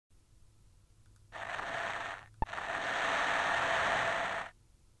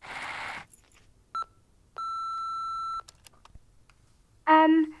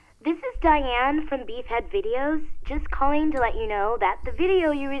Diane from Beefhead Videos, just calling to let you know that the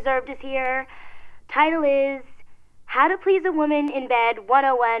video you reserved is here. Title is How to Please a Woman in Bed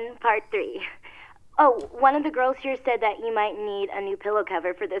 101 Part 3. Oh, one of the girls here said that you might need a new pillow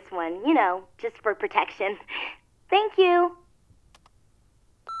cover for this one, you know, just for protection. Thank you.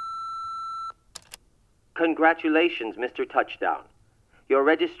 Congratulations, Mr. Touchdown. Your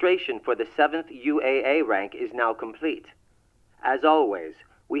registration for the 7th UAA rank is now complete. As always,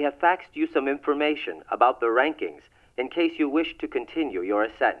 we have faxed you some information about the rankings in case you wish to continue your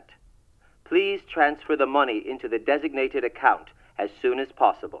ascent. Please transfer the money into the designated account as soon as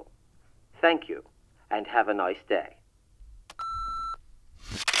possible. Thank you, and have a nice day.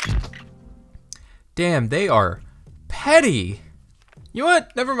 Damn, they are petty. You know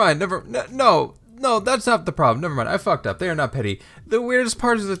what? Never mind. No, that's not the problem. Never mind. I fucked up. They are not petty. The weirdest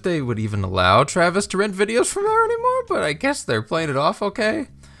part is that they would even allow Travis to rent videos from there anymore, but I guess they're playing it off okay.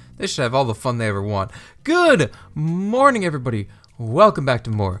 They should have all the fun they ever want. Good morning, everybody. Welcome back to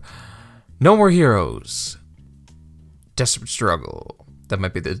more No More Heroes. Desperate Struggle. That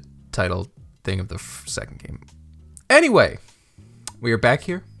might be the title thing of the second game. Anyway, we are back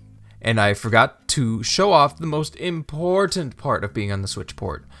here, and I forgot to show off the most important part of being on the Switch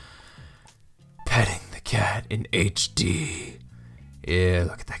port. Petting the cat in HD. Yeah,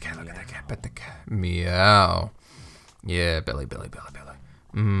 look at that cat, pet the cat. Meow. Yeah, belly.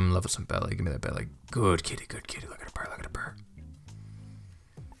 Love some belly, give me that belly. Good kitty, look at her purr.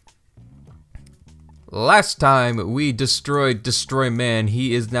 Last time we destroyed Destroy Man,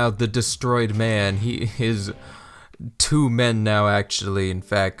 he is now the Destroyed Man. He is two men now, actually, in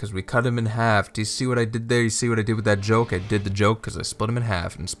fact, because we cut him in half. Do you see what I did there? You see what I did with that joke? I did the joke because I split him in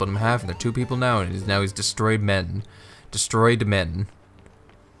half, and they're two people now, and he's Destroyed Men. Destroyed Men.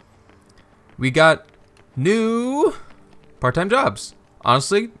 We got new part-time jobs.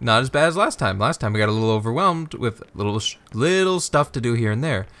 Honestly, not as bad as last time. Last time we got a little overwhelmed with little stuff to do here and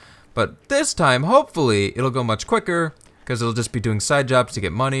there. But this time, hopefully, it'll go much quicker, because it'll just be doing side jobs to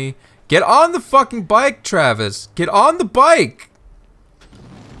get money. Get on the fucking bike, Travis! Get on the bike!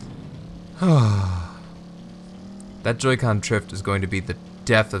 That Joy-Con drift is going to be the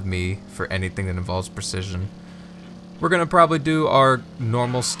death of me for anything that involves precision. We're gonna probably do our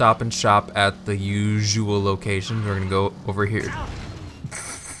normal stop and shop at the usual locations. We're gonna go over here.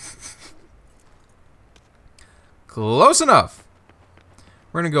 Close enough!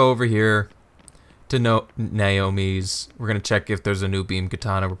 We're gonna go over here to Naomi's. We're gonna check if there's a new beam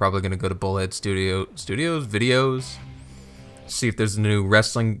katana. We're probably gonna go to Bullhead videos. See if there's a new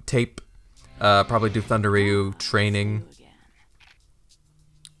wrestling tape. Probably do Thunder Ryu training.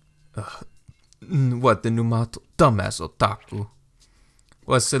 What, the new model? Dumbass otaku.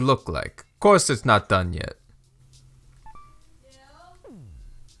 What's it look like? Of course it's not done yet.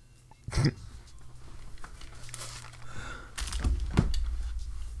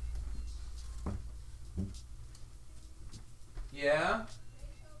 Yeah?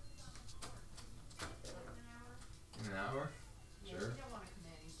 In an hour? Sure. Yeah, he don't want to come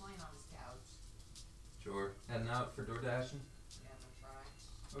in. He's laying on his couch. Sure. Heading out for door dashing? Yeah, I'm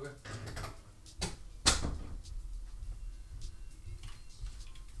gonna try. Okay.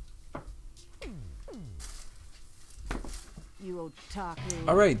 You otaku.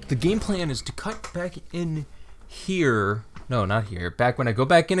 Alright, the game plan is to cut back in here. No, not here. Back when I go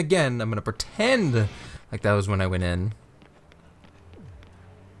back in again, I'm gonna pretend like that was when I went in.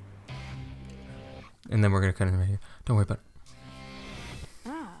 And then we're gonna cut in right here. Don't worry about it.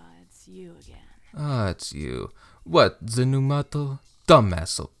 Ah, it's you again. Ah, it's you. What, Zenumato?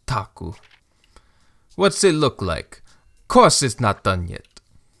 Dumbass otaku. What's it look like? Course it's not done yet.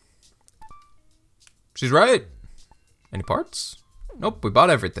 She's right. Any parts? Nope, we bought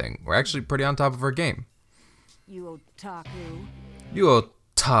everything. We're actually pretty on top of our game. You otaku. You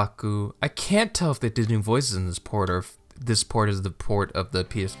otaku. I can't tell if they did new voices in this port or if this port is the port of the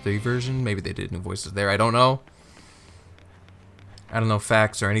PS3 version. Maybe they did new voices there. I don't know. I don't know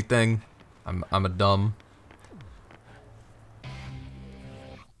facts or anything. I'm a dumb.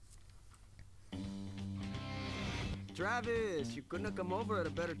 Travis, you couldn't have come over at a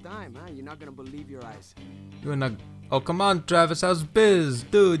better time, huh? You're not gonna believe your eyes. You're not. Oh, come on, Travis. How's biz?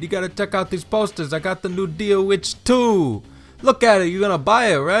 Dude, you gotta check out these posters. I got the new Deal Witch 2. Look at it. You're gonna buy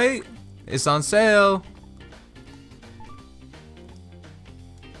it, right? It's on sale.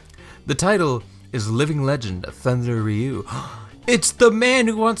 The title is Living Legend of Thunder Ryu. It's the man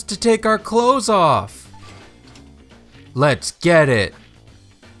who wants to take our clothes off. Let's get it.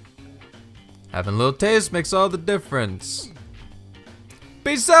 Having a little taste makes all the difference.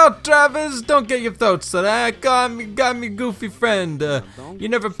 Peace out, Travis. Don't get your throat slit. Got me, goofy friend. You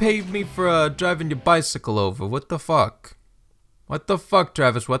never paid me for driving your bicycle over. What the fuck? What the fuck,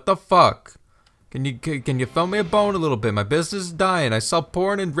 Travis? What the fuck? Can you throw me a bone a little bit? My business is dying. I sell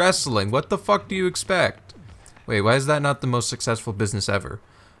porn and wrestling. What the fuck do you expect? Wait, why is that not the most successful business ever?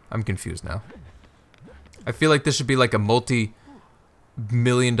 I'm confused now. I feel like this should be like a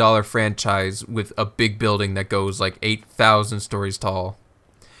multi-million-dollar franchise with a big building that goes like 8,000 stories tall.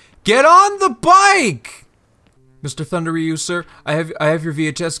 Get on the bike! Mr. Thunder Ryu, sir, I have your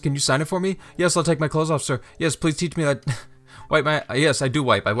VHS. Can you sign it for me? Yes, I'll take my clothes off, sir. Yes, please teach me that. Wipe my... Yes, I do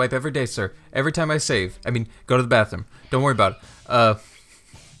wipe. I wipe every day, sir. Every time I save. I mean, go to the bathroom. Don't worry about it.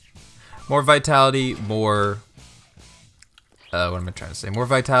 More vitality, more... what am I trying to say? More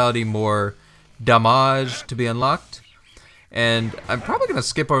vitality, more damage to be unlocked. And I'm probably going to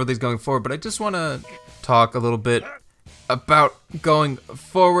skip over these going forward, but I just want to talk a little bit about going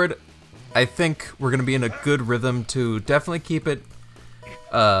forward. I think we're going to be in a good rhythm to definitely keep it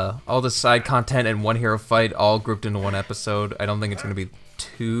all the side content and one hero fight all grouped into one episode. I don't think it's going to be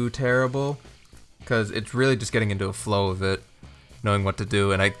too terrible because it's really just getting into a flow of it, knowing what to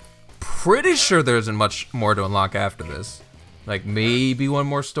do, and I'm pretty sure there isn't much more to unlock after this. Like maybe one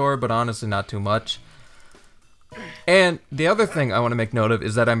more store, but honestly not too much. And the other thing I want to make note of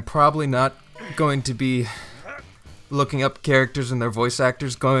is that I'm probably not going to be looking up characters and their voice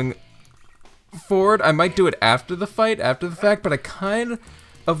actors going forward. I might do it after the fight, after the fact, but I kind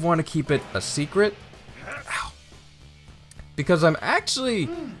of want to keep it a secret. Ow. Because I'm actually,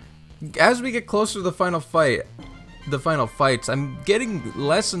 as we get closer to the final fight, the final fights, I'm getting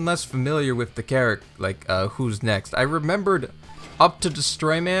less and less familiar with the character, like who's next. I remembered up to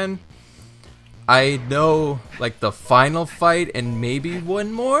Destroy Man. I know like the final fight and maybe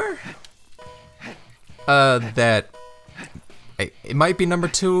one more. That it might be number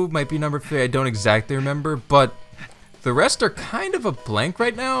 2, might be number 3. I don't exactly remember, but the rest are kind of a blank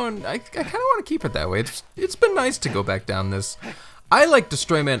right now, and I kind of want to keep it that way. It's been nice to go back down this. I like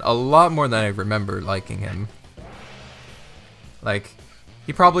Destroy Man a lot more than I remember liking him. Like,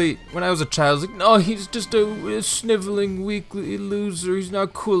 he probably, when I was a child, I was like, no, he's just a sniveling, weakly loser. He's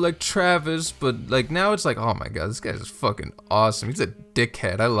not cool like Travis. But, like, now it's like, oh my god, this guy's fucking awesome. He's a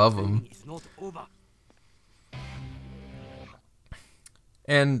dickhead. I love him.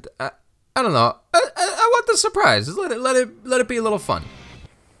 And, I don't know. I want the surprise. Just let it be a little fun.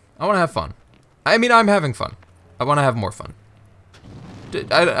 I want to have fun. I mean, I'm having fun. I want to have more fun.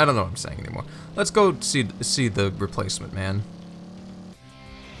 I don't know what I'm saying anymore. Let's go see the replacement, man.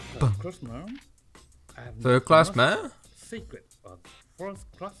 Class, man. Third class, man? Secret of first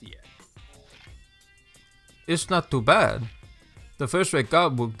class yet. It's not too bad. The first rate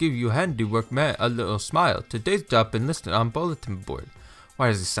guard will give you handiwork, man, a little smile. Today's job been listed on bulletin board. Why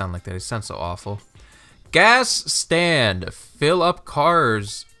does he sound like that? He sounds so awful. Gas stand. Fill up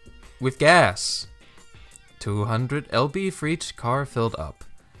cars with gas. 200 LB for each car filled up.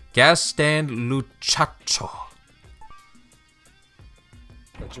 Gas stand Luchacho.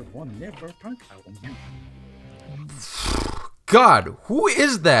 But your one never turned out on you. God, who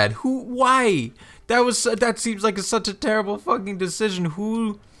is that? Why? That seems like such a terrible fucking decision.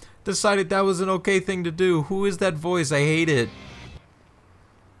 Who decided that was an okay thing to do? Who is that voice? I hate it.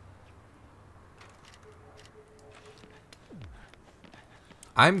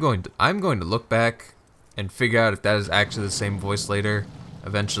 I'm going to look back and figure out if that is actually the same voice later,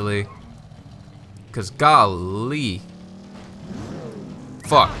 eventually. 'Cause golly.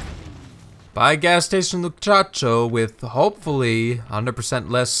 Fuck. Buy gas station Luchacho with hopefully 100%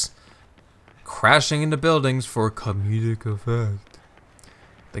 less crashing into buildings for comedic effect.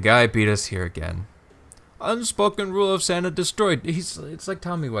 The guy beat us here again. Unspoken rule of Santa destroyed. It's like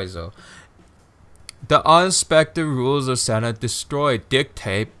Tommy Wiseau. The unspoken rules of Santa destroyed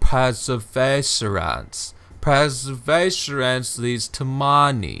dictate perseverance. Perseverance leads to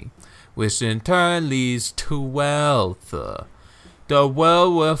money, which in turn leads to wealth. The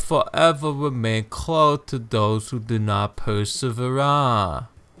world will forever remain closed to those who do not persevere.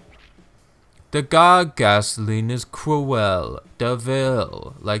 The god gasoline is cruel,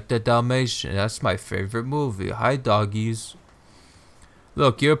 devil, like the Dalmatian. That's my favorite movie. Hi, doggies.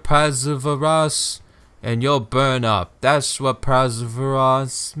 Look, you're perseverance, and you'll burn up. That's what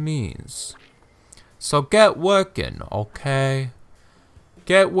perseverance means. So get working, okay?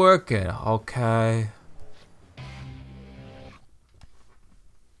 Get working, okay?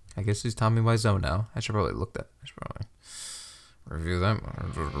 I guess he's Tommy Wiseau now. I should probably look that. I should probably review them.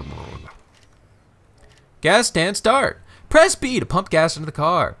 Gas stand start. Press B to pump gas into the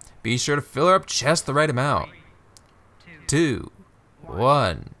car. Be sure to fill her up just the right amount. 2,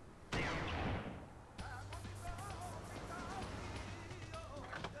 1.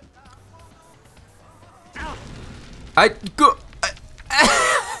 I go.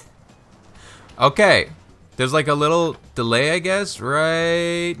 Okay, there's like a little delay, I guess,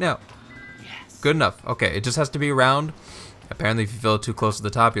 right now. Good enough. Okay, it just has to be around. Apparently, if you feel it too close to the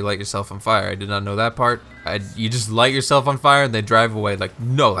top, you light yourself on fire. I did not know that part. You just light yourself on fire and they drive away. Like,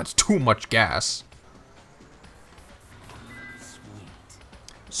 no, that's too much gas.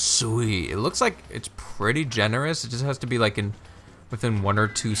 Sweet. It looks like it's pretty generous. It just has to be like within 1 or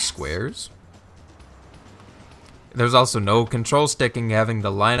 2 squares. There's also no control sticking, having to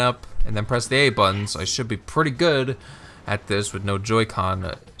line up and then press the A button, so I should be pretty good at this with no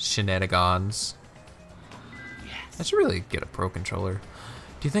Joy-Con shenanigans. I should really get a pro controller.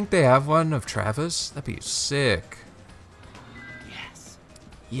 Do you think they have one of Travis? That'd be sick. Yes.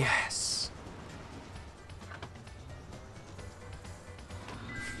 Yes.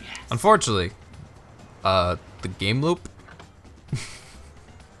 Unfortunately, the game loop,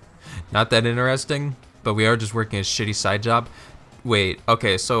 not that interesting, but we are just working a shitty side job. Wait,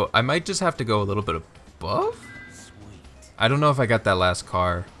 okay, so I might just have to go a little bit above? Sweet. I don't know if I got that last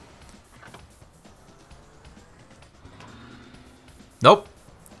car. Nope.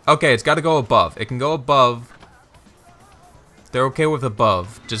 Okay, it's got to go above. It can go above. They're okay with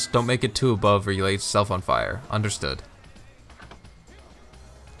above. Just don't make it too above or you light yourself on fire. Understood.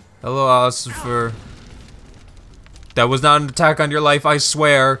 Hello, Oliver. That was not an attack on your life, I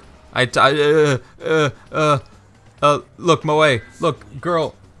swear. Look, Moe. Look,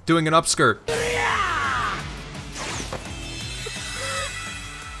 girl, doing an upskirt.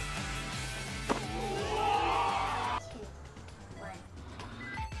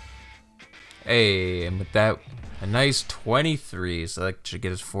 Hey, and with that, a nice 23, so that should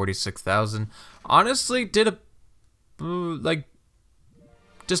get us 46,000. Honestly, did a, like,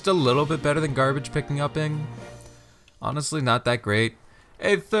 just a little bit better than garbage picking upping. Honestly, not that great.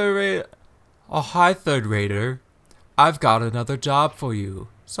 Hey, third rate, oh, hi, third rater. I've got another job for you.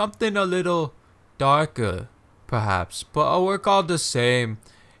 Something a little darker, perhaps, but I'll work all the same.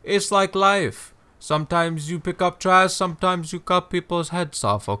 It's like life. Sometimes you pick up trash, sometimes you cut people's heads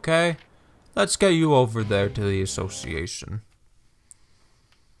off, okay? Let's get you over there to the association.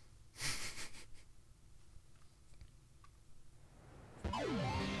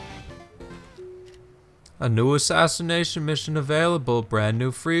 A new assassination mission available. Brand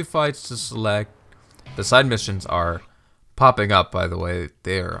new free fights to select. The side missions are popping up, by the way.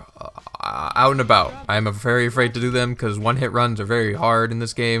 They're out and about. I'm very afraid to do them because one-hit runs are very hard in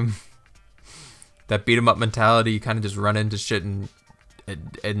this game. That beat-em-up mentality, you kind of just run into shit and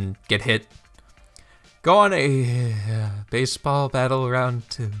get hit. Go on a baseball battle round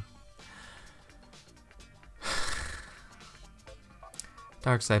 2.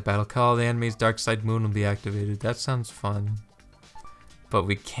 Dark side battle. Call the enemy's dark side moon will be activated. That sounds fun. But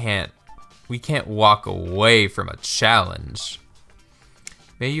we can't walk away from a challenge.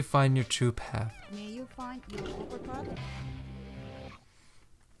 May you find your true path. May you find your uppercut?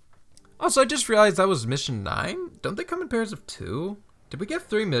 Also, I just realized that was mission 9. Don't they come in pairs of 2? Did we get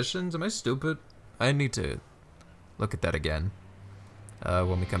 3 missions? Am I stupid? I need to look at that again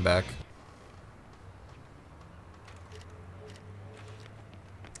when we come back.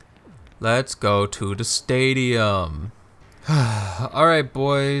 Let's go to the stadium. Alright,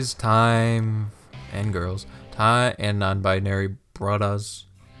 boys, time, and girls, time, and non-binary brothers.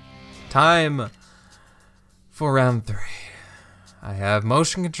 Time for round 3. I have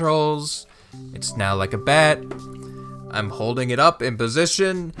motion controls. It's now like a bat. I'm holding it up in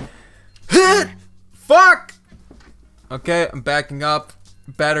position. Fuck! Okay, I'm backing up.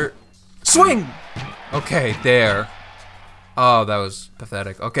 Batter. Swing! Okay, there. Oh, that was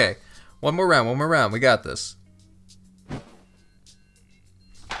pathetic. Okay, one more round. We got this.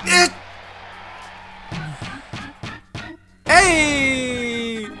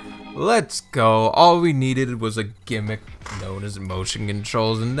 Hey! Let's go. All we needed was a gimmick known as motion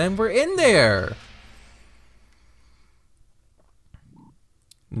controls, and then we're in there.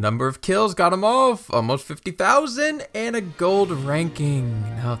 Number of kills, got them off, almost 50,000, and a gold ranking.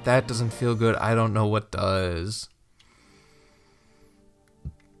 Now, if that doesn't feel good, I don't know what does.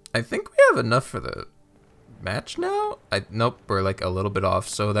 I think we have enough for the match now. Nope, we're like a little bit off,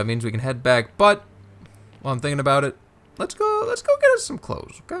 so that means we can head back. But while I'm thinking about it, let's go get us some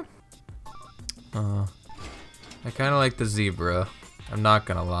clothes, okay? I kind of like the zebra. I'm not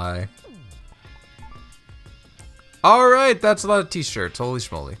gonna lie. Alright, that's a lot of t-shirts. Holy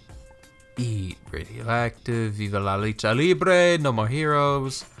schmoly. Eat, radioactive, viva la lucha libre, no more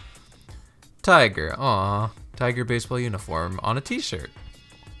heroes. Tiger, aw. Tiger baseball uniform on a t-shirt.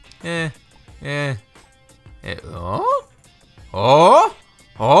 Oh? Oh?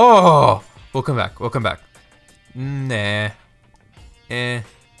 Oh! We'll come back. We'll come back. Nah.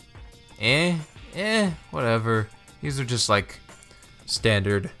 Whatever. These are just like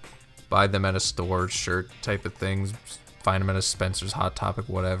standard buy them at a store shirt type of things. Find them at a Spencer's, Hot Topic,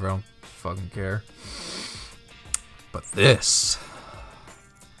 whatever. I don't fucking care. But this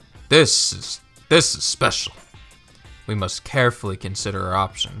is special. We must carefully consider our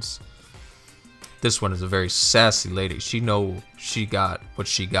options. This one is a very sassy lady. She know she got what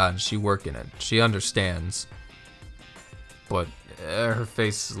she got and she working it. She understands. But her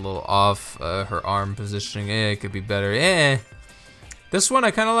face is a little off. Her arm positioning, it could be better. This one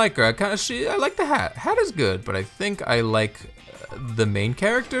I kind of like her. I like the hat. Hat is good, but I think I like the main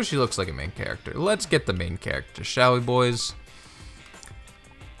character. She looks like a main character. Let's get the main character, shall we, boys?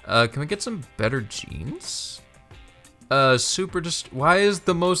 Can we get some better jeans? Why is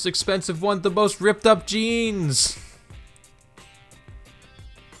the most expensive one the most ripped up jeans?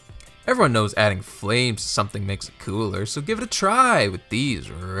 Everyone knows adding flames to something makes it cooler, so give it a try with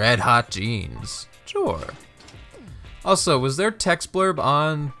these red hot jeans. Sure. Also, was there text blurb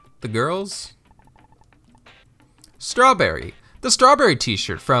on the girls? Strawberry. The strawberry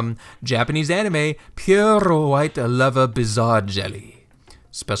t-shirt from Japanese anime Pure White Lava Bizarre Jelly.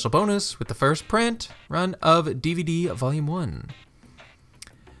 Special bonus with the first print run of DVD Volume 1.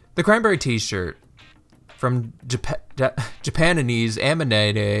 The cranberry t-shirt from Japanese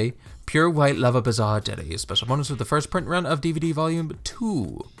anime Pure White Lava Bizarre Jelly. Special bonus with the first print run of DVD Volume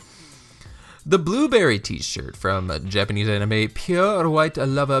 2. The blueberry t-shirt from Japanese anime Pure White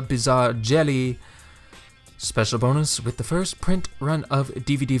Lava Bizarre Jelly. Special bonus with the first print run of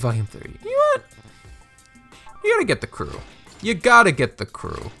DVD Volume 3. You know what? You gotta get the crew. You gotta get the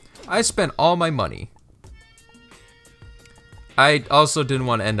crew. I spent all my money. I also didn't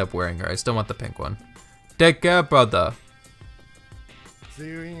want to end up wearing her. I still want the pink one. Take care, brother. See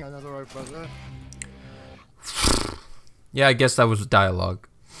you in another life, brother. Yeah, I guess that was dialogue.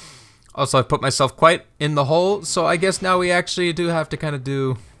 Also, I've put myself quite in the hole, so I guess now we actually do have to kind of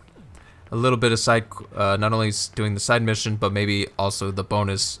do a little bit of side, not only doing the side mission, but maybe also the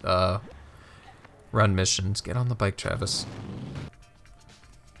bonus run missions. Get on the bike, Travis.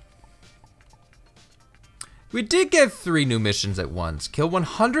 We did get 3 new missions at once. Kill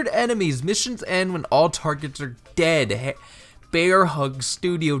 100 enemies. Missions end when all targets are dead. Bear Hug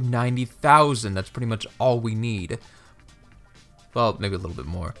Studio 90,000. That's pretty much all we need. Well, maybe a little bit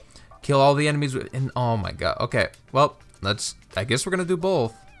more. Kill all the enemies and oh my god. Okay, well, I guess we're gonna do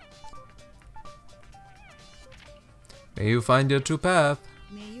both. May you find your true path.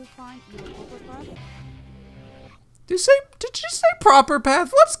 May you find your proper path. Did you say proper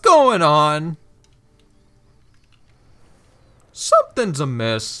path? What's going on? Something's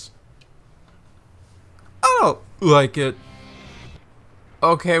amiss. I don't like it.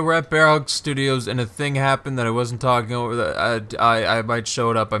 Okay, we're at Bear Hug Studios and a thing happened that I wasn't talking over. That I might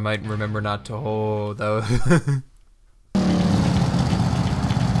show it up. I might remember not to hold. That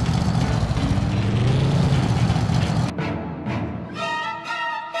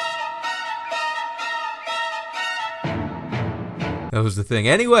was the thing.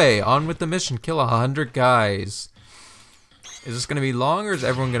 Anyway, on with the mission. Kill 100 guys. Is this gonna be long or is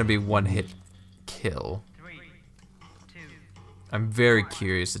everyone gonna be one hit kill? I'm very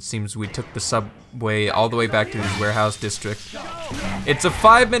curious. It seems we took the subway all the way back to this warehouse district. It's a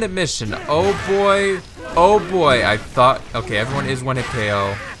 5-minute mission. Oh boy. Oh boy. I thought, okay, everyone is one hit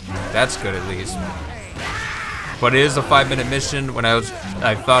KO. That's good at least. But it is a 5-minute mission. When I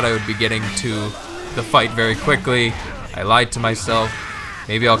thought I would be getting to the fight very quickly. I lied to myself.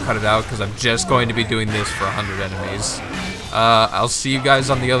 Maybe I'll cut it out because I'm just going to be doing this for 100 enemies. I'll see you guys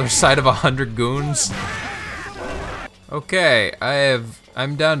on the other side of 100 goons. Okay,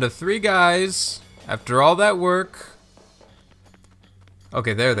 I'm down to 3 guys after all that work.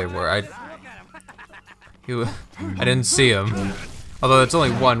 Okay, there they were. I didn't see him. Although it's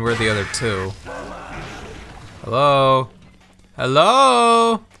only 1, where are the other 2? Hello?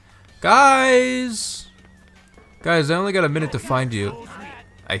 Hello? Guys! Guys, I only got a minute to find you.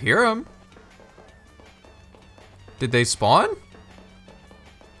 I hear them. Did they spawn?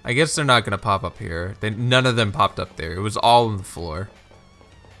 I guess they're not gonna pop up here. None of them popped up there. It was all on the floor.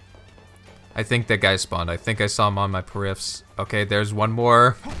 I think that guy spawned. I think I saw him on my periffs. Okay, there's one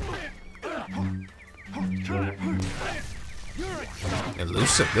more.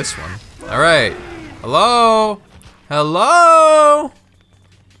 Elusive, this one. Alright. Hello? Hello?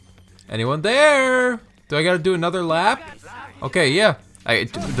 Anyone there? Do I gotta do another lap? Okay, yeah.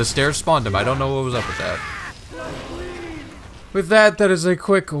 The stairs spawned him. I don't know what was up with that. With that, that is a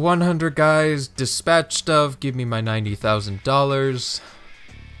quick 100 guys dispatched of. Give me my $90,000.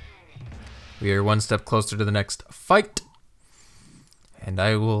 We are one step closer to the next fight. And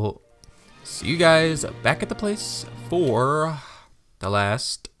I will see you guys back at the place for the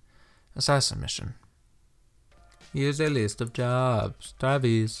last assassin mission. Here's a list of jobs.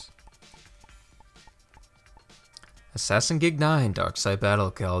 Travis. Assassin Gig 9, Dark Side Battle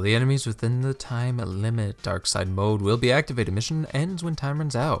Kill. The enemies within the time limit. Dark Side mode will be activated. Mission ends when time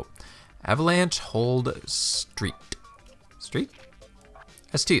runs out. Avalanche Hold Street. Street?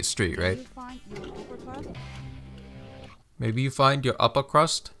 ST is street, right? You find your upper crust? Maybe you find your upper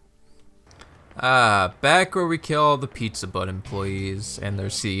crust? Ah, back where we kill all the Pizza Butt employees and their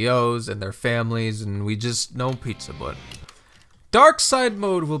CEOs and their families, and we just know Pizza Butt. Dark Side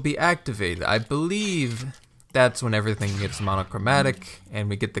mode will be activated. I believe that's when everything gets monochromatic and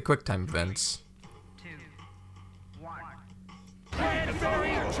we get the QuickTime events.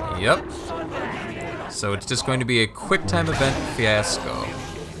 Yep. So it's just going to be a QuickTime event fiasco,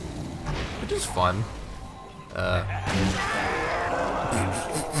 which is fun.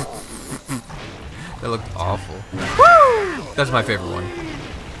 That looked awful. Woo! That's my favorite one.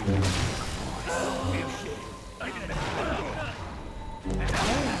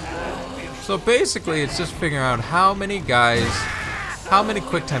 So basically, it's just figuring out how many guys, how many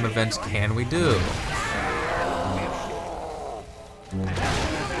QuickTime events can we do?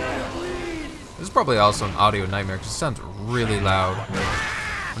 This is probably also an audio nightmare because it sounds really loud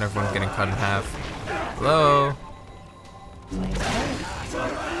when everyone's getting cut in half. Hello?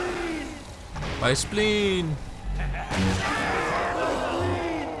 My spleen!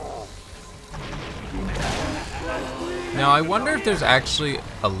 Now, I wonder if there's actually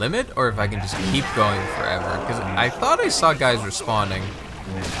a limit or if I can just keep going forever. Because I thought I saw guys responding.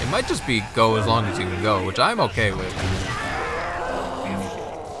 It might just be go as long as you can go, which I'm okay with.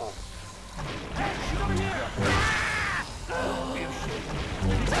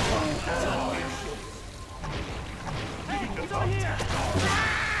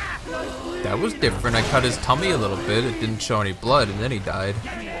 That was different. I cut his tummy a little bit. It didn't show any blood, and then he died.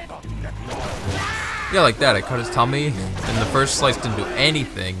 Yeah, like that. I cut his tummy, and the first slice didn't do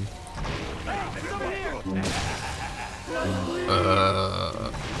anything.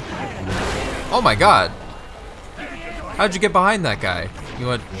 Oh my god. How'd you get behind that guy? You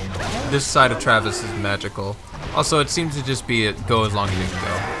know what? This side of Travis is magical. Also, it seems to just be go as long as you can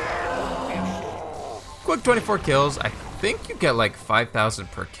go. Quick 24 kills. I think you get like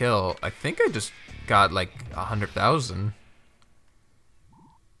 5,000 per kill. I think I just got like 100,000.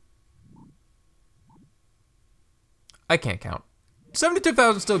 I can't count.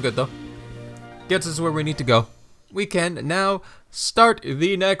 72,000 still good though. Gets us where we need to go. We can now start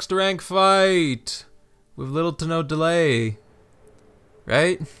the next rank fight with little to no delay.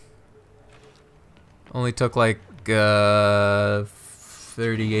 Right? Only took like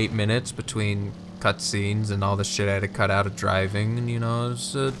 38 minutes between cutscenes and all the shit I had to cut out of driving, and you know,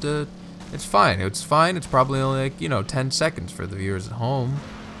 it's fine. It's fine. It's probably only like, you know, 10 seconds for the viewers at home.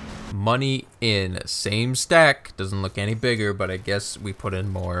 Money in. Same stack. Doesn't look any bigger, but I guess we put in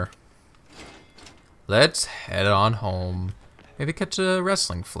more. Let's head on home. Maybe catch a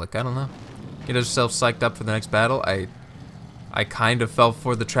wrestling flick. I don't know. Get ourselves psyched up for the next battle. I kind of fell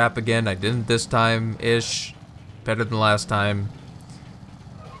for the trap again. I didn't this time-ish. Better than last time.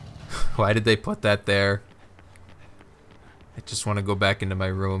 Why did they put that there? I just want to go back into my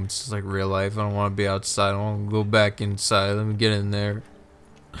room. It's just like real life. I don't want to be outside. I want to go back inside. Let me get in there.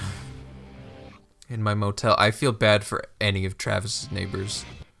 In my motel. I feel bad for any of Travis's neighbors.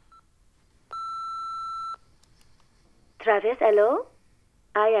 Travis, hello?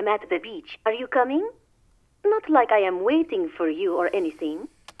 I am at the beach. Are you coming? Not like I am waiting for you or anything.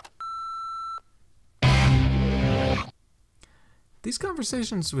 These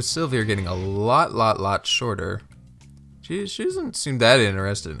conversations with Sylvia are getting a lot shorter. She doesn't seem that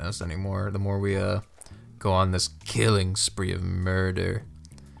interested in us anymore. The more we go on this killing spree of murder.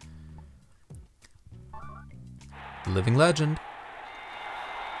 Living legend.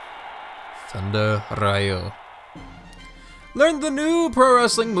 Thunder Rayo. Learn the new pro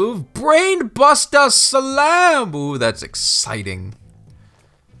wrestling move, Brain Buster Slam. Ooh, that's exciting.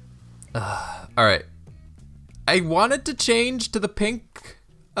 Alright. I wanted to change to the pink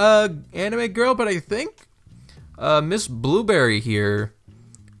anime girl, but I think Miss Blueberry here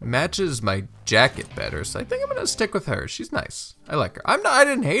matches my jacket better, so I think I'm gonna stick with her. She's nice. I like her. I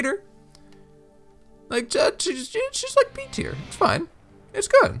didn't hate her. Like, she's like B tier. It's fine. It's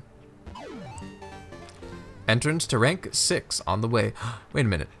good. Entrance to rank 6 on the way. Wait a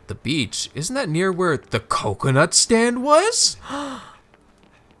minute. The beach? Isn't that near where the coconut stand was?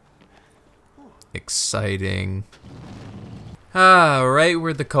 Exciting. Ah, right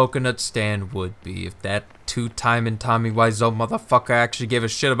where the coconut stand would be. If that two-timing Tommy Wiseau motherfucker actually gave a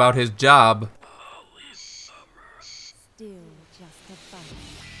shit about his job. Still just a fight.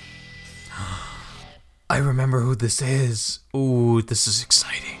 I remember who this is. Ooh, this is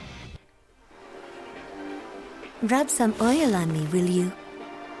exciting. Rub some oil on me, will you?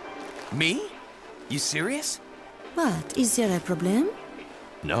 Me? You serious? What? Is there a problem?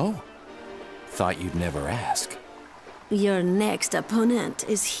 No. Thought you'd never ask. Your next opponent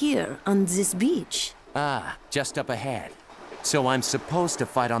is here on this beach. Ah, just up ahead. So I'm supposed to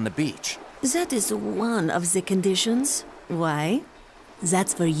fight on the beach. That is one of the conditions. Why?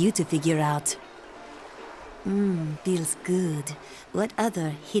 That's for you to figure out. Feels good. What other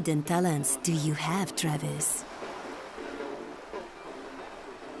hidden talents do you have, Travis?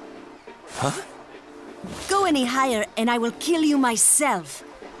 Huh? Go any higher and I will kill you myself.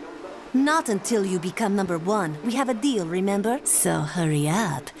 Not until you become number 1. We have a deal, remember? So hurry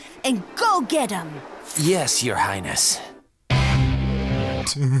up and go get him! Yes, Your Highness.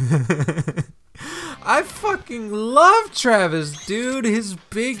 I fucking love Travis, dude. His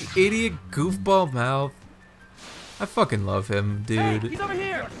big idiot goofball mouth. I fucking love him, dude. Hey, he's over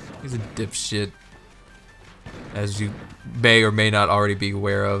here. He's a dipshit. As you may or may not already be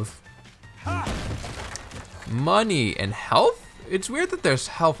aware of. Money and health? It's weird that there's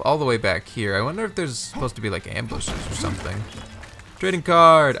health all the way back here. I wonder if there's supposed to be like ambushes or something. Trading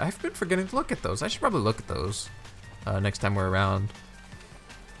card. I've been forgetting to look at those. I should probably look at those next time we're around.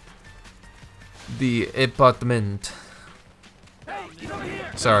 The apartment.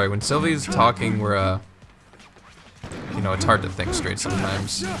 Sorry, when Sylvie's talking, we're you know, it's hard to think straight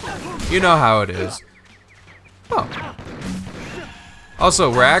sometimes. You know how it is. Oh. Also,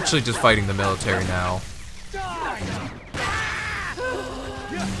 we're actually just fighting the military now.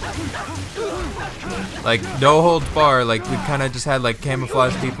 Like, no holds bar, like, we kind of just had, like,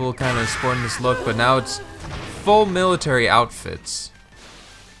 camouflage people kind of sporting this look, but now it's full military outfits.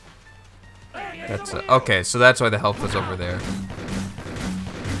 That's, okay, so that's why the health was over there.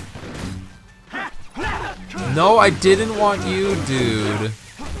 No, I didn't want you, dude.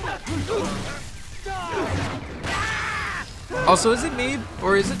 Also, is it me,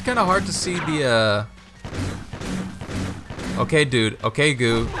 or is it kind of hard to see the, Okay, dude. Okay,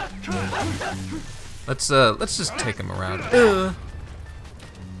 goo. Let's just take him around.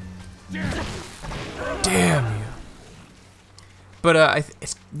 Damn you. But,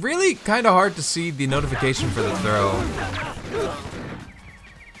 it's really kind of hard to see the notification for the throw.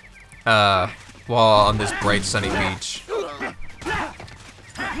 While on this bright sunny beach.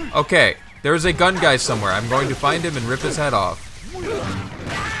 Okay, there's a gun guy somewhere. I'm going to find him and rip his head off.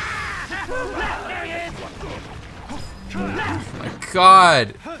 Oh my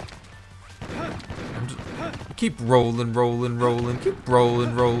god. Keep rolling, rolling, rolling. Keep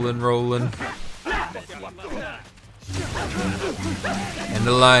rolling, rolling, rolling. End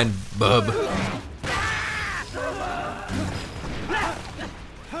the line, bub.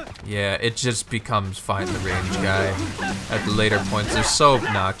 Yeah, it just becomes find the range guy at the later points. They're so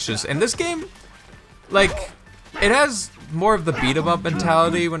obnoxious. And this game, like, it has more of the beat 'em up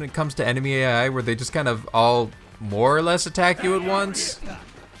mentality when it comes to enemy AI, where they just kind of all more or less attack you at once.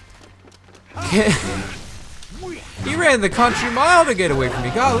 He ran the country mile to get away from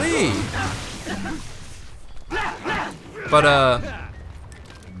me, golly. But,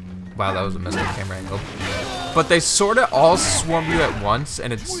 wow, that was a messed up camera angle. But they sort of all swarm you at once,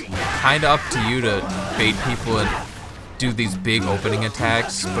 and it's kind of up to you to bait people and do these big opening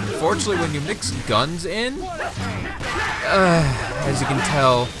attacks. But unfortunately, when you mix guns in, as you can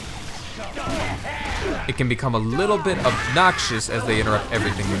tell, it can become a little bit obnoxious as they interrupt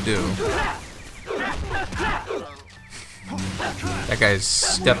everything you do. That guy's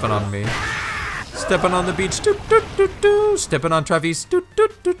stepping on me. Stepping on the beach. Doo, doo, doo, doo. Stepping on Travis. Doo, doo,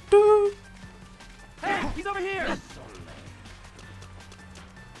 doo, doo. Hey, he's over here.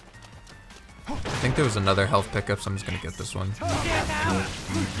 I think there was another health pickup, so I'm just gonna get this one.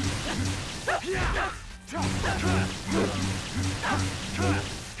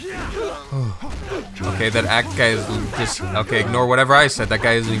 Okay, that axe guy is just... Okay, ignore whatever I said. That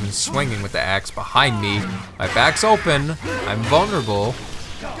guy isn't even swinging with the axe behind me. My back's open. I'm vulnerable.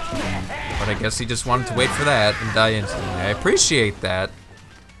 But I guess he just wanted to wait for that and die instantly. I appreciate that.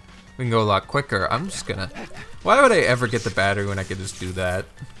 We can go a lot quicker. I'm just gonna... Why would I ever get the battery when I could just do that?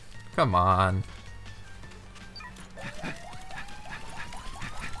 Come on.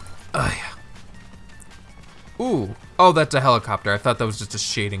 Oh, yeah. Ooh. Oh, that's a helicopter. I thought that was just a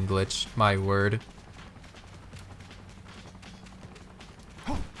shading glitch. My word.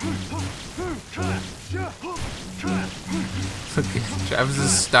 Okay, Travis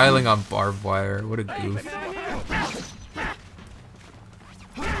is styling on barbed wire. What a goof.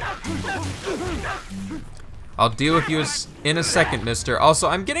 I'll deal with you in a second, mister. Also,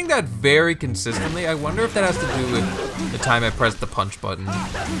 I'm getting that very consistently. I wonder if that has to do with the time I press the punch button.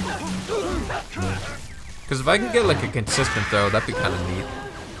 Because if I can get like a consistent throw, that'd be kind of neat.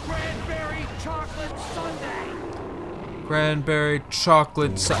 Cranberry chocolate sundae. Cranberry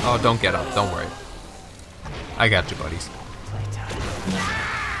chocolate oh, don't get up. Don't worry. I got you, buddies.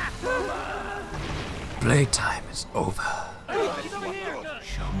 Playtime is over.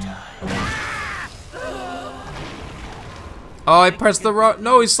 Oh, I pressed the wrong.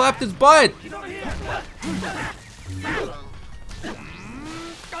 No, he slapped his butt.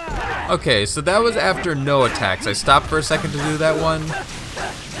 Okay, so that was after no attacks. I stopped for a second to do that one.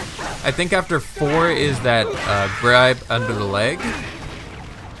 I think after 4 is that grab under the leg.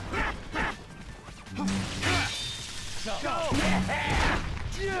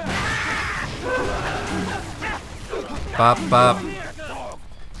 Bop, bop.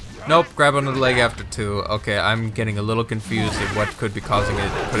 Nope, grab under the leg after 2. Okay, I'm getting a little confused at what could be causing it.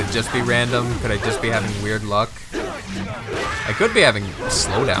 Could it just be random? Could I just be having weird luck? I could be having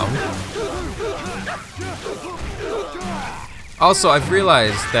slowdown. Also, I've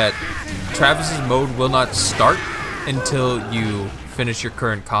realized that Travis's mode will not start until you finish your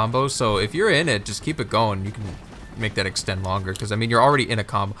current combo. So if you're in it, just keep it going. You can make that extend longer. Because, I mean, you're already in a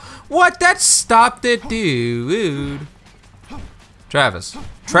combo. What? That stopped it, dude. Travis,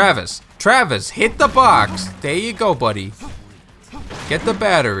 Travis, Travis, hit the box. There you go, buddy. Get the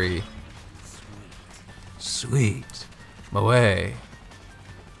battery. Sweet. My way.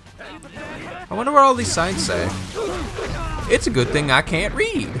 I wonder what all these signs say. It's a good thing I can't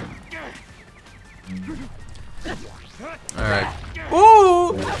read. Alright.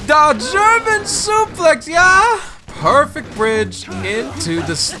 Ooh! The German suplex, yeah! Perfect bridge into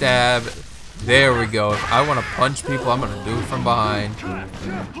the stab. There we go. If I want to punch people, I'm going to do it from behind.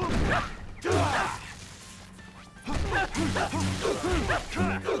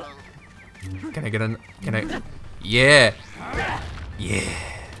 Can I get an... Can I... Yeah. Yeah.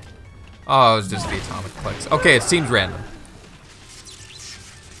 Oh, it was just the atomic plex. Okay, it seems random.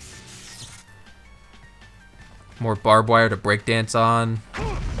 More barbed wire to breakdance on.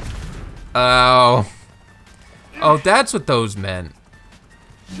 Oh. Oh, that's what those meant.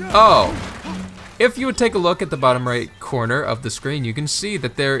 Oh. If you would take a look at the bottom right corner of the screen, you can see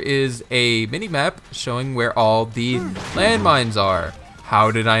that there is a mini-map showing where all the landmines are.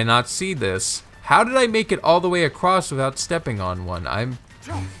 How did I not see this? How did I make it all the way across without stepping on one?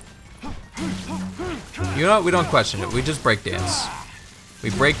 You know what? We don't question it. We just breakdance.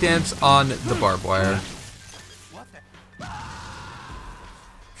 We breakdance on the barbed wire.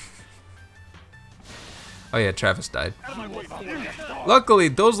 Oh yeah, Travis died. Luckily,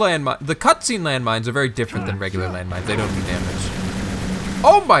 those landmines, the cutscene landmines are very different than regular landmines. They don't do damage.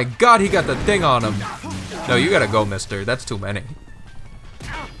 Oh my god, he got the thing on him. No, you gotta go, mister. That's too many.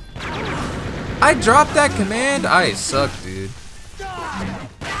 I dropped that command? I suck, dude.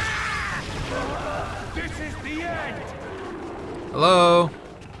 Hello?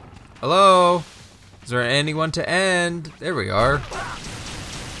 Hello? Is there anyone to end? There we are.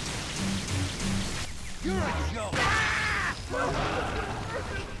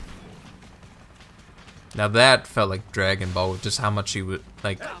 Now that felt like Dragon Ball with just how much he would,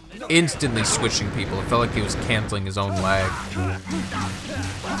 like, instantly switching people. It felt like he was canceling his own lag.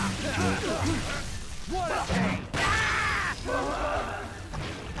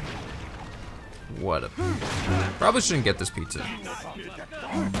 What a... Probably shouldn't get this pizza.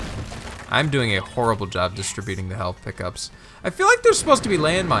 I'm doing a horrible job distributing the health pickups. I feel like there's supposed to be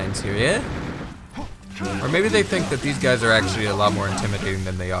landmines here, yeah? Or maybe they think that these guys are actually a lot more intimidating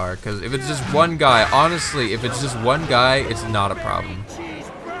than they are. Because if it's just one guy, honestly, if it's just one guy, it's not a problem.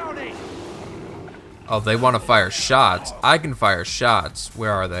 Oh, they want to fire shots. I can fire shots.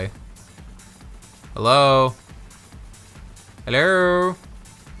 Where are they? Hello? Hello?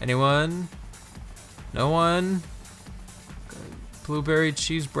 Anyone? No one? Blueberry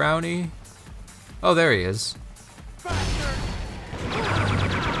cheese brownie? Oh, there he is.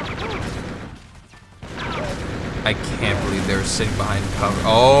 I can't believe they were sitting behind cover.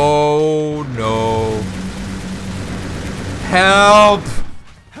 Oh, no. Help!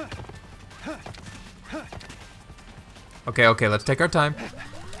 Okay, okay, let's take our time.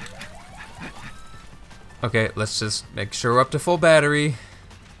 Okay, let's just make sure we're up to full battery.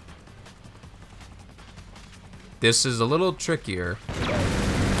 This is a little trickier.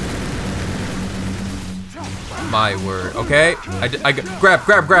 My word. Okay.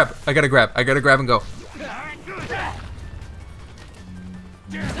 Grab. I gotta grab and go.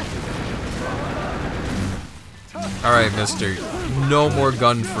 Alright, mister. No more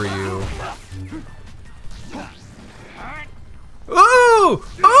gun for you. Ooh!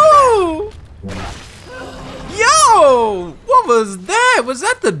 Ooh! Yo! What was that? Was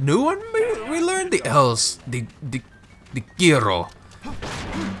that the new one we learned? The else. The Giro.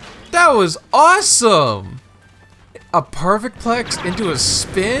 That was awesome! A perfect plex into a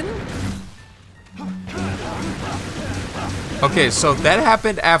spin? Okay, so that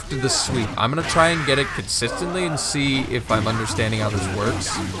happened after the sweep. I'm gonna try and get it consistently and see if I'm understanding how this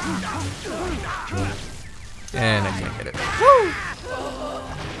works. And I can't get it. Woo!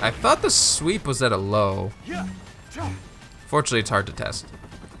 I thought the sweep was at a low. Fortunately, it's hard to test.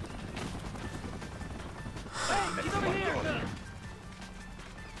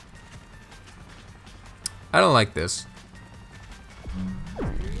 I don't like this.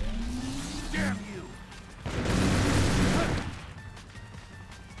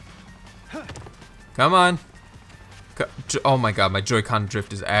 Come on. Oh my god, my Joy-Con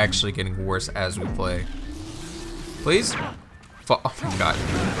drift is actually getting worse as we play. Please? Oh my god.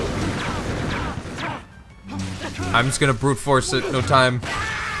 I'm just gonna brute force it, no time.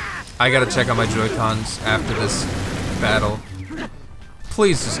 I gotta check on my Joy-Cons after this battle.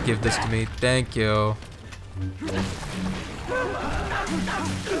 Please just give this to me, thank you.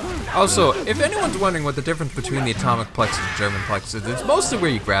 Also, if anyone's wondering what the difference between the Atomic Plex and the German Plex is, it's mostly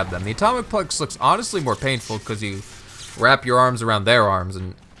where you grab them. The Atomic Plex looks honestly more painful because you wrap your arms around their arms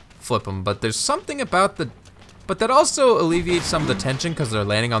and flip them, but there's something about the... But that also alleviates some of the tension because they're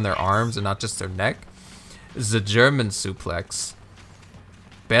landing on their arms and not just their neck. The German suplex.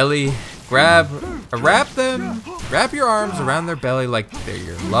 Belly, wrap them, wrap your arms around their belly like they're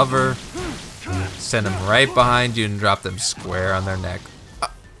your lover. Send them right behind you and drop them square on their neck.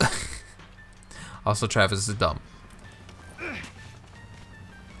 Also, Travis is dumb.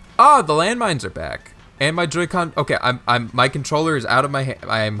 Ah, the landmines are back. And my Joy-Con, okay, my controller is out of my hand.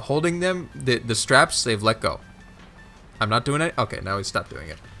 I am holding them, the straps, they've let go. I'm not doing it? Okay, now we stopped doing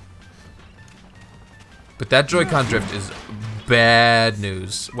it. But that Joy-Con drift is bad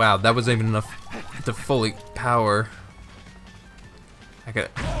news. Wow, that wasn't even enough to fully power. I got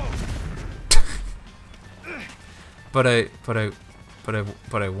it. but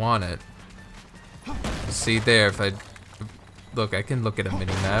I want it. See there, if I look, I can look at a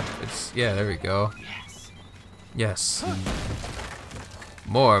mini map. It's, yeah, there we go. Yes.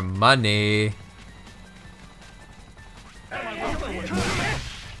 More money.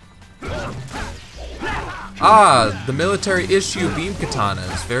 Ah, the military issue beam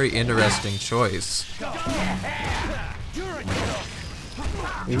katanas. Very interesting choice.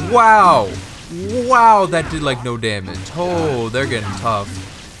 Wow. Wow, that did like no damage. Oh, they're getting tough.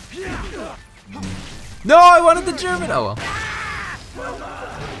 No, I wanted the German. Oh well.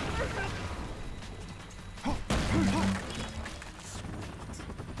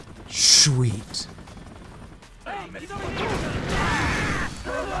 Sweet.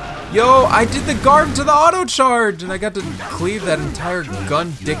 Yo, I did the guard to the auto charge, and I got to cleave that entire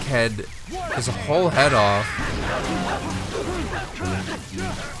gun dickhead, his whole head off.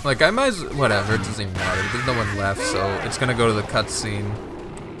 Like, I might as well, whatever, it doesn't even matter. There's no one left, so it's gonna go to the cutscene.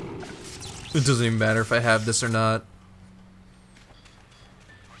 It doesn't even matter if I have this or not.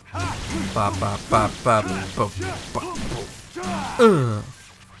 Bop, bop, bop, bop, bop, bop.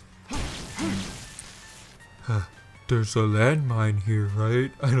 There's a landmine here,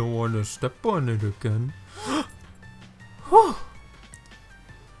 right? I don't want to step on it again.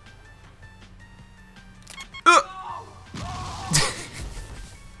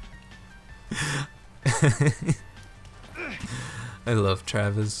 I love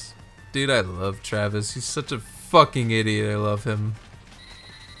Travis. Dude, I love Travis. He's such a fucking idiot. I love him.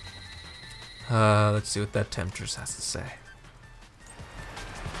 Let's see what that Temptress has to say.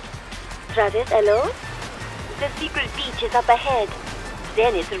 Travis, hello? The secret beach is up ahead.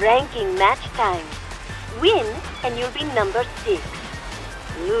 Then it's ranking match time. Win, and you'll be number 6.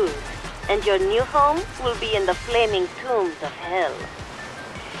 Lose, and your new home will be in the flaming tombs of hell.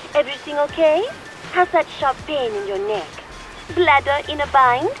 Everything okay? How's that sharp pain in your neck? Bladder in a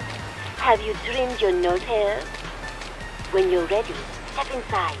bind? Have you trimmed your nose hairs? When you're ready, step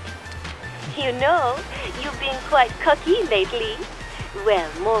inside. You know, you've been quite cocky lately.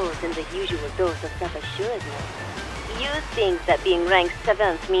 Well, more than the usual dose of self-assuredness. You think that being ranked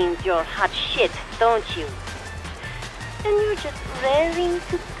 7th means you're hot shit, don't you? And you're just raring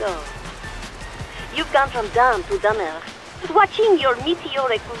to go. You've gone from dumb to dumber. But watching your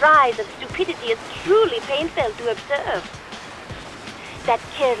meteoric rise of stupidity is truly painful to observe. That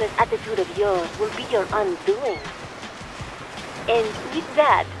careless attitude of yours will be your undoing. And with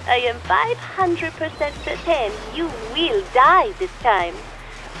that, I am 500% certain you will die this time.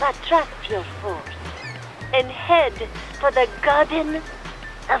 But trust your force and head for the Garden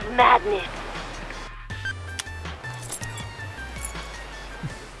of Madness.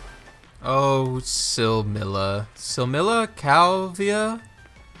 Oh, Silmilla. Silmilla? Calvia?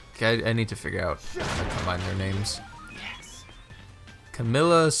 Okay, I need to figure out how to combine their names. Yes.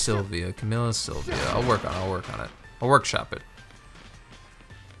 Camilla Sylvia. Camilla Sylvia. I'll work on it. I'll workshop it.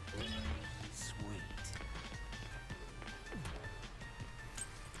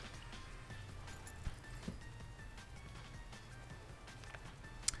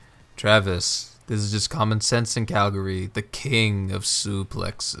 Travis, this is just common sense in Calgary, the king of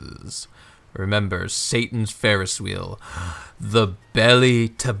suplexes. Remember, Satan's Ferris wheel, the belly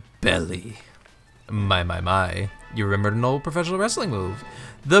to belly. My. You remembered an old professional wrestling move.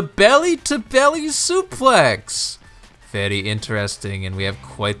 The belly to belly suplex. Very interesting, and we have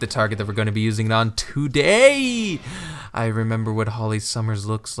quite the target that we're going to be using it on today. I remember what Holly Summers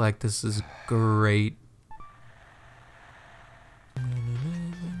looks like. This is great.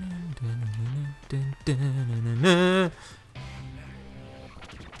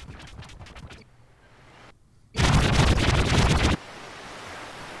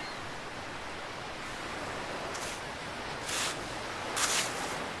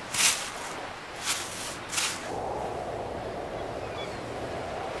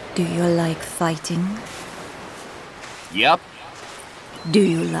 Do you like fighting? Yep. Do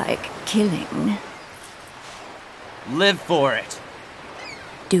you like killing? Live for it.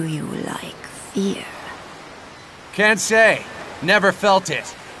 Do you like fear? Can't say. Never felt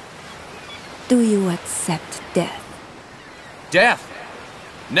it. Do you accept death? Death?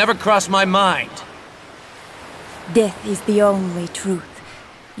 Never crossed my mind. Death is the only truth.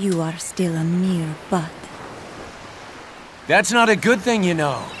 You are still a mere bud. That's not a good thing, you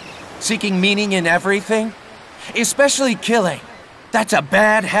know. Seeking meaning in everything. Especially killing. That's a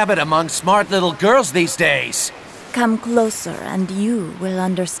bad habit among smart little girls these days. Come closer and you will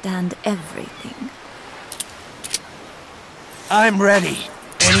understand everything. I'm ready.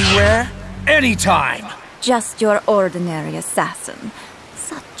 Anywhere, anytime. Just your ordinary assassin.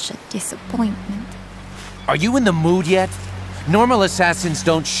 Such a disappointment. Are you in the mood yet? Normal assassins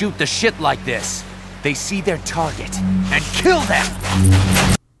don't shoot the shit like this. They see their target and kill them!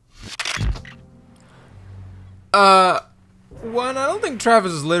 One, I don't think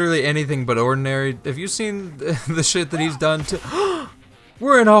Travis is literally anything but ordinary. Have you seen the shit that he's done to...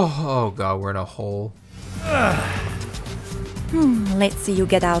 We're in a... Oh god, we're in a hole. Let's see you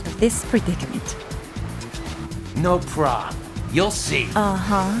get out of this predicament. No prob. You'll see.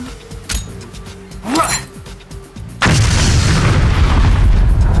 Uh-huh.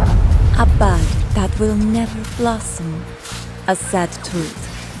 A bud that will never blossom. A sad truth.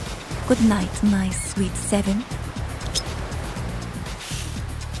 Good night, my sweet seven.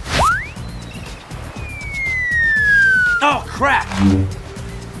 Oh, crap!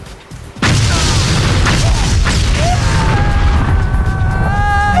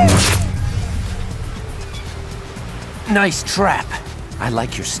 Nice trap. I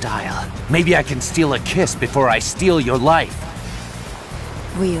like your style. Maybe I can steal a kiss before I steal your life.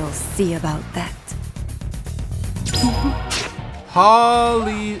 We'll see about that.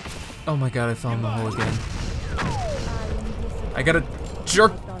 Holly... Oh my god, I fell in the hole again. I gotta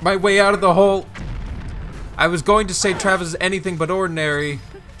jerk my way out of the hole. I was going to say Travis is anything but ordinary.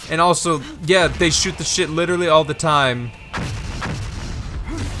 And also, yeah, they shoot the shit literally all the time.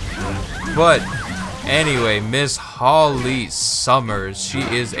 But, anyway, Miss Holly Summers, she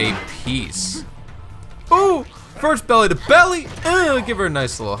is a piece. Ooh! First belly to belly! Give her a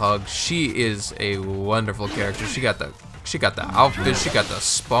nice little hug. She is a wonderful character. She got the outfit, she got the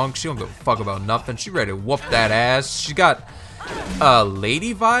spunk, she don't give a fuck about nothing. She ready to whoop that ass. She got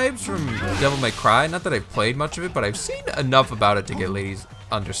lady vibes from Devil May Cry. Not that I've played much of it, but I've seen enough about it to get ladies'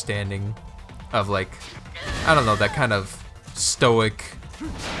 understanding of, like, I don't know, that kind of stoic,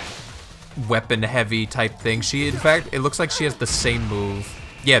 weapon-heavy type thing. She, in fact, it looks like she has the same move.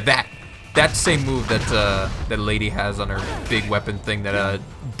 Yeah, that same move that that lady has on her big weapon thing that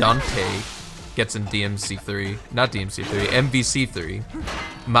Dante gets in DMC3. Not DMC3, MVC3.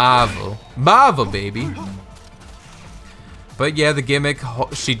 Marvel, baby. But yeah, the gimmick,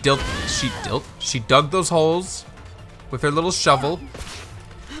 she dug those holes with her little shovel.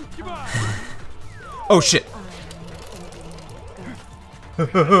 Oh shit.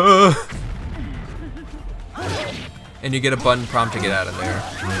 and you get a button prompt to get out of there.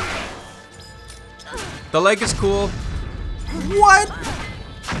 The leg is cool. What?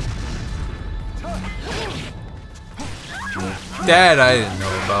 That I didn't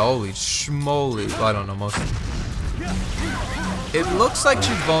know about. Holy schmoly. Well, I don't know most. It looks like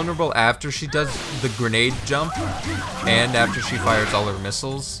she's vulnerable after she does the grenade jump and after she fires all her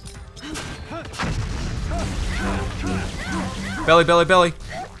missiles. Belly, belly, belly.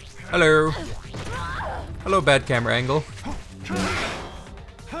 Hello. Hello, bad camera angle.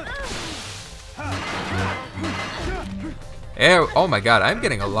 Oh my god, I'm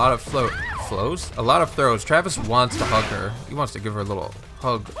getting a lot of flows? A lot of throws. Travis wants to hug her. He wants to give her a little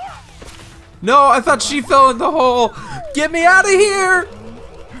hug. No, I thought she fell in the hole. Get me out of here.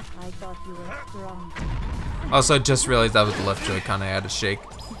 I thought you were strong. Also, I just realized that was the left Joy-Con. I had to shake.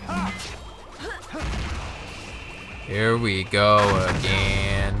 Here we go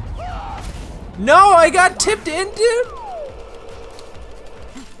again. No, I got tipped in, dude.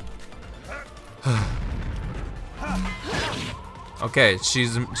 Okay,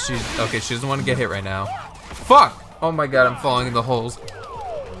 she's okay. She doesn't want to get hit right now. Fuck! Oh my god, I'm falling in the holes.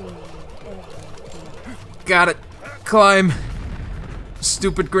 Got it. Climb.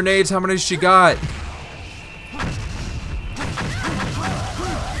 Stupid grenades. How many she got?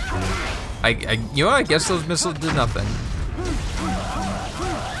 You know, I guess those missiles did nothing.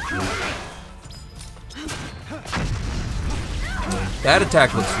 That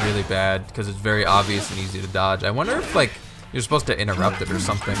attack looks really bad because it's very obvious and easy to dodge. I wonder if, like, you're supposed to interrupt it or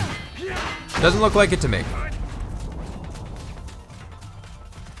something. Doesn't look like it to me.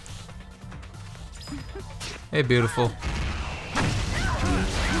 Hey, beautiful.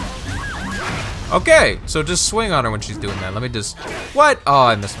 Okay, so just swing on her when she's doing that. Let me just... What? Oh,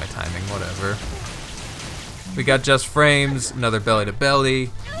 I missed my timing. Whatever. We got just frames. Another belly to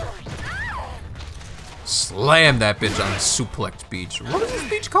belly. Slam that bitch on Suplex Beach. What is this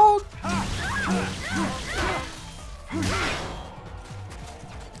beach called?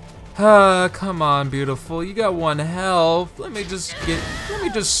 Come on, beautiful. You got one health. Let me just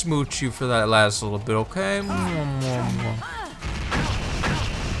smooch you for that last little bit, okay?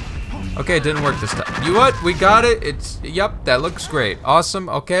 Okay, it didn't work this time. You know what? We got it. Yep, that looks great. Awesome,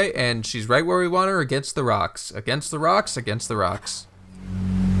 okay, and she's right where we want her, against the rocks. Against the rocks, against the rocks.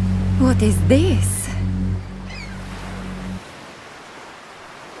 What is this?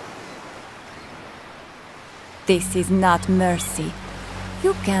 This is not mercy.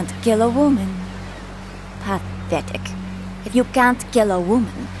 You can't kill a woman. Pathetic. If you can't kill a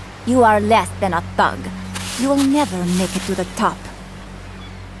woman, you are less than a thug. You will never make it to the top.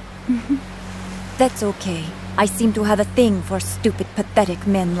 That's okay. I seem to have a thing for stupid, pathetic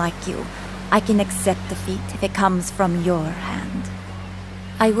men like you. I can accept defeat if it comes from your hand.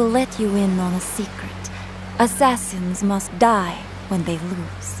 I will let you in on a secret. Assassins must die when they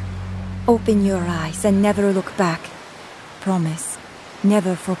lose. Open your eyes and never look back. Promise,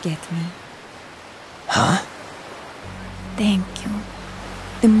 never forget me. Huh? Thank you.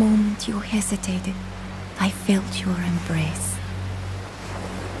 The moment you hesitated, I felt your embrace.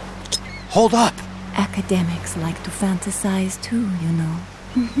 Hold up! Academics like to fantasize too, you know.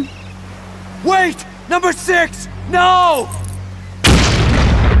 Wait! Number 6! No!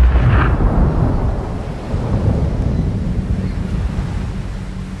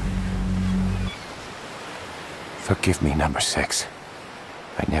 Forgive me, number 6.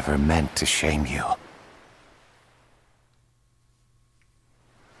 I never meant to shame you.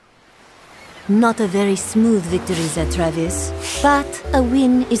 Not a very smooth victory, Zed Travis. But a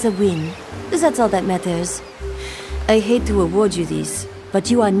win is a win. That's all that matters. I hate to award you this, but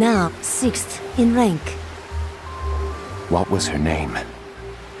you are now 6th in rank. What was her name?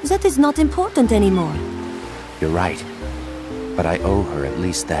 That is not important anymore. You're right. But I owe her at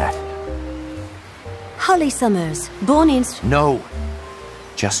least that. Holly Summers, born in... No.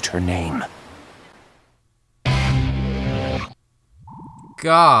 Just her name.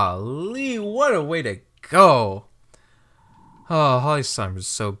 Golly, what a way to go. Oh, Holly Summers is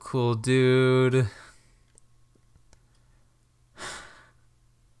so cool, dude.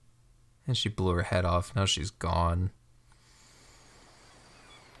 And she blew her head off. Now she's gone.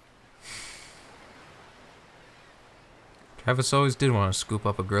 Travis always did want to scoop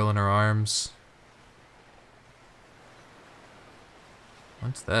up a girl in her arms.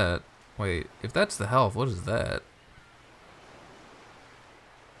 What's that? Wait, if that's the health, what is that?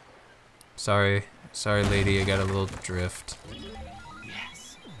 Sorry, lady, I got a little drift.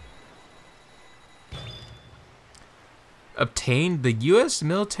 Yes. Obtained the U.S.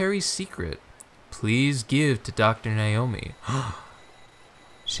 military secret. Please give to Dr. Naomi.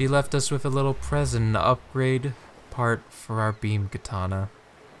 She left us with a little present to upgrade part for our beam katana.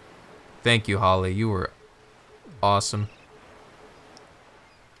 Thank you, Holly. You were awesome.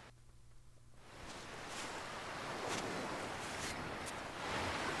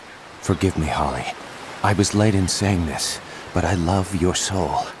 Forgive me, Holly. I was late in saying this, but I love your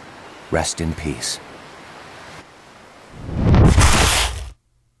soul. Rest in peace.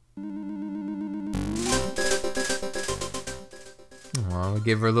 Aw, we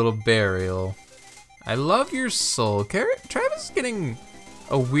give her a little burial. I love your soul. Travis is getting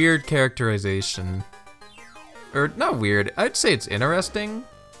a weird characterization. Or, not weird, I'd say it's interesting.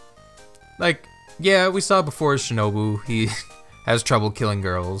 Like, yeah, we saw before Shinobu, he has trouble killing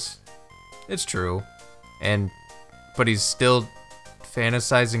girls. It's true. But he's still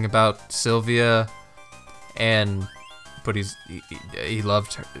fantasizing about Sylvia, but he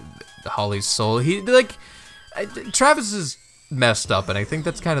loved her, Holly's soul. Travis is messed up, and I think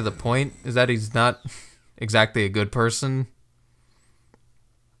that's kind of the point, is that he's not exactly a good person.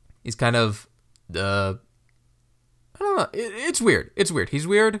 He's kind of, I don't know, it's weird. It's weird. He's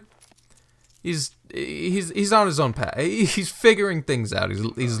weird. He's on his own path. He's figuring things out.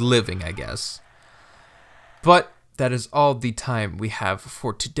 He's living, I guess. But that is all the time we have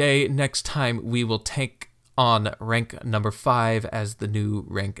for today. Next time, we will take on rank number 5 as the new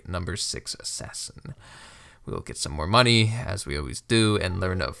rank number 6 assassin. We will get some more money, as we always do, and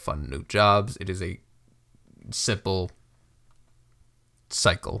learn of fun new jobs. It is a simple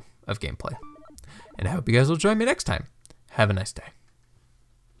cycle of gameplay. And I hope you guys will join me next time. Have a nice day.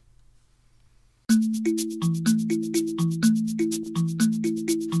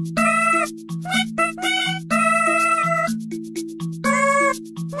 Bye.